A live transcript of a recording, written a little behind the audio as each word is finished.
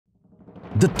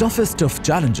The toughest of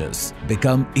challenges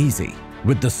become easy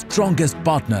with the strongest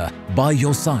partner by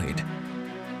your side.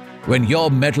 When your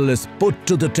mettle is put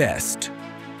to the test,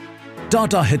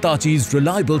 Tata Hitachi's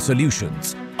reliable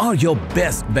solutions are your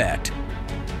best bet.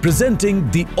 Presenting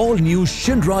the all-new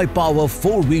Shinrai Power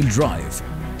 4-wheel drive.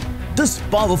 This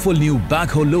powerful new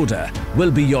backhoe loader will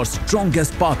be your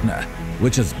strongest partner,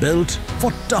 which is built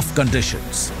for tough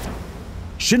conditions.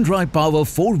 Shinrai Power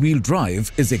 4-wheel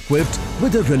drive is equipped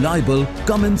with a reliable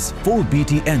Cummins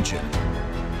 4BT engine.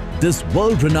 This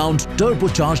world-renowned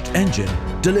turbocharged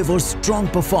engine delivers strong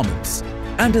performance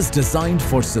and is designed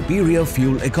for superior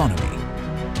fuel economy.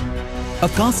 A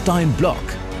cast iron block,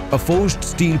 a forged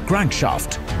steel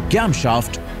crankshaft,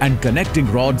 camshaft and connecting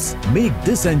rods make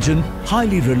this engine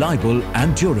highly reliable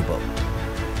and durable.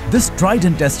 This tried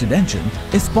and tested engine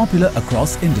is popular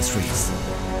across industries.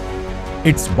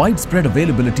 Its widespread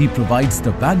availability provides the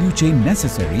value chain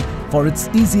necessary for its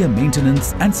easier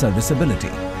maintenance and serviceability.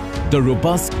 The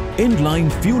robust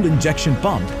inline fuel injection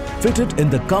pump fitted in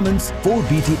the Cummins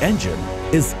 4BT engine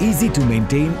is easy to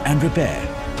maintain and repair.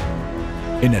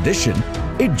 In addition,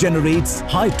 it generates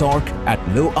high torque at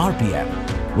low RPM,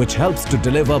 which helps to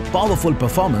deliver powerful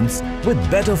performance with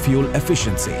better fuel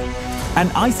efficiency. An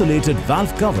isolated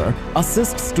valve cover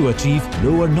assists to achieve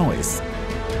lower noise,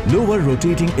 lower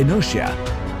rotating inertia,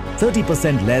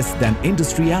 30% less than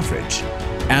industry average,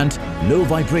 and low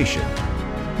vibration,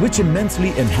 which immensely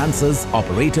enhances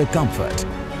operator comfort.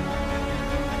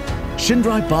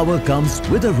 Shinrai Power comes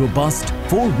with a robust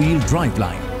 4-wheel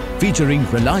driveline featuring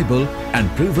reliable and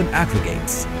proven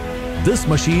aggregates. This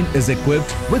machine is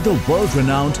equipped with the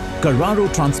world-renowned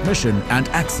Carraro transmission and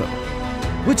axle,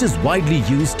 which is widely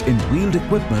used in wheeled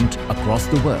equipment across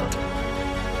the world.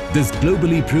 This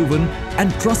globally proven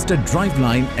and trusted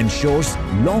driveline ensures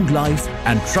long life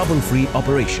and trouble-free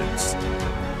operations.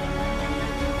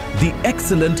 The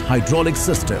excellent hydraulic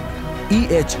system,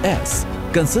 EHS,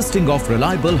 consisting of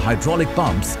reliable hydraulic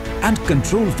pumps and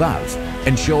control valve,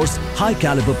 ensures high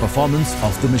caliber performance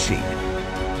of the machine.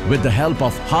 With the help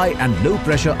of high and low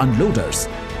pressure unloaders,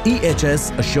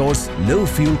 EHS assures low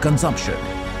fuel consumption.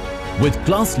 With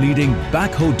class-leading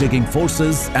backhoe digging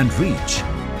forces and reach,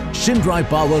 Shinrai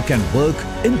Power can work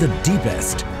in the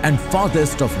deepest and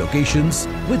farthest of locations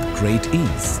with great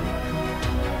ease.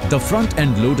 The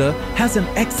front-end loader has an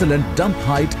excellent dump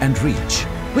height and reach,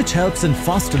 which helps in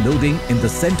faster loading in the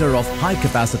center of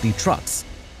high-capacity trucks,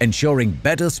 ensuring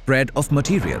better spread of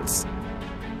materials.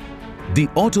 The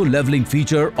auto-leveling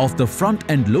feature of the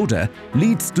front-end loader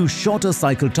leads to shorter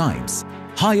cycle times,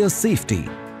 higher safety,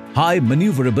 high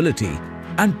maneuverability,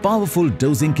 and powerful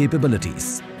dosing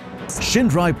capabilities.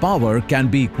 Shinrai Power can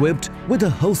be equipped with a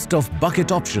host of bucket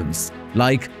options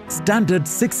like standard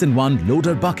 6-in-1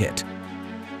 loader bucket,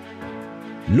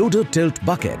 loader tilt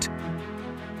bucket,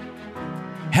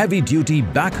 heavy-duty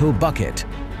backhoe bucket,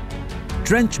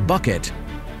 trench bucket,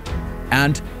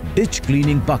 and ditch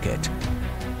cleaning bucket.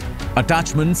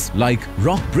 Attachments like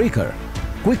rock breaker,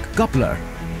 quick coupler,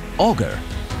 auger,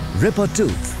 ripper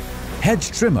tooth,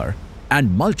 hedge trimmer, and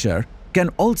mulcher can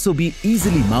also be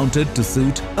easily mounted to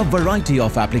suit a variety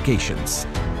of applications.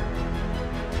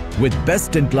 With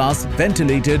best-in-class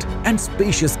ventilated and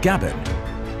spacious cabin,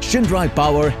 Shinrai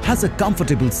Power has a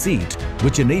comfortable seat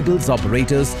which enables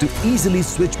operators to easily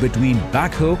switch between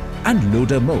backhoe and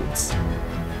loader modes.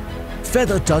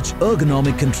 Feather touch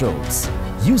ergonomic controls,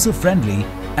 user-friendly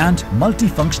and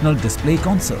multifunctional display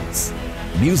consoles,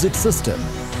 music system,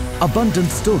 abundant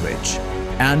storage,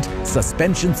 and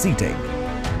suspension seating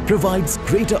provides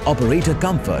greater operator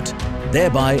comfort,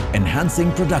 thereby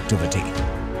enhancing productivity.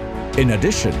 In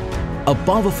addition, a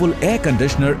powerful air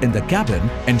conditioner in the cabin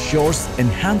ensures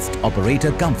enhanced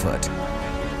operator comfort.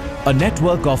 A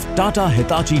network of Tata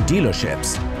Hitachi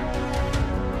dealerships,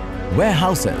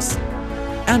 warehouses,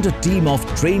 and a team of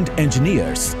trained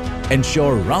engineers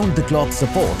ensure round-the-clock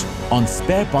support on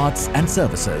spare parts and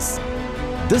services.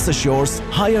 This assures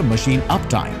higher machine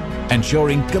uptime,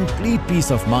 ensuring complete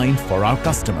peace of mind for our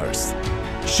customers.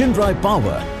 Shinrai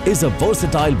Power is a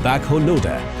versatile backhoe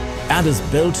loader and is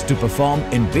built to perform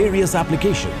in various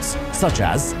applications such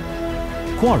as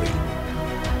quarry,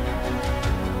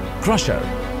 crusher,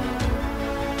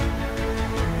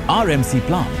 RMC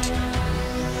plant,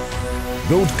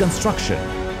 road construction,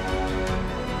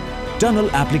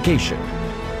 tunnel application,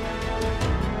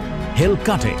 hill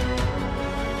cutting,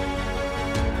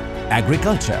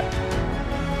 agriculture,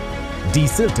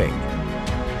 desilting,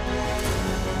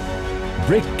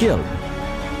 brick kiln,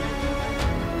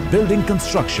 building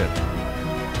construction,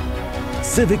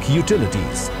 civic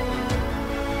utilities,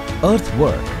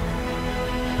 earthwork,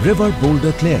 river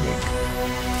boulder clearing,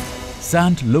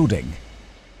 sand loading,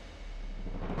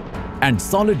 and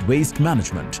solid waste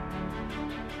management.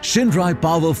 Shinrai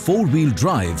Power 4-wheel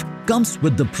drive comes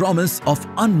with the promise of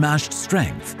unmatched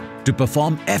strength to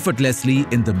perform effortlessly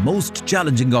in the most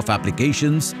challenging of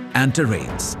applications and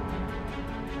terrains.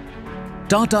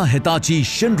 Tata Hitachi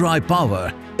Shinrai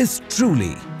Power is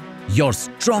truly your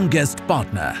strongest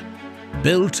partner,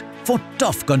 built for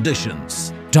tough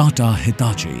conditions. Tata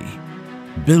Hitachi,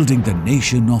 building the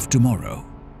nation of tomorrow.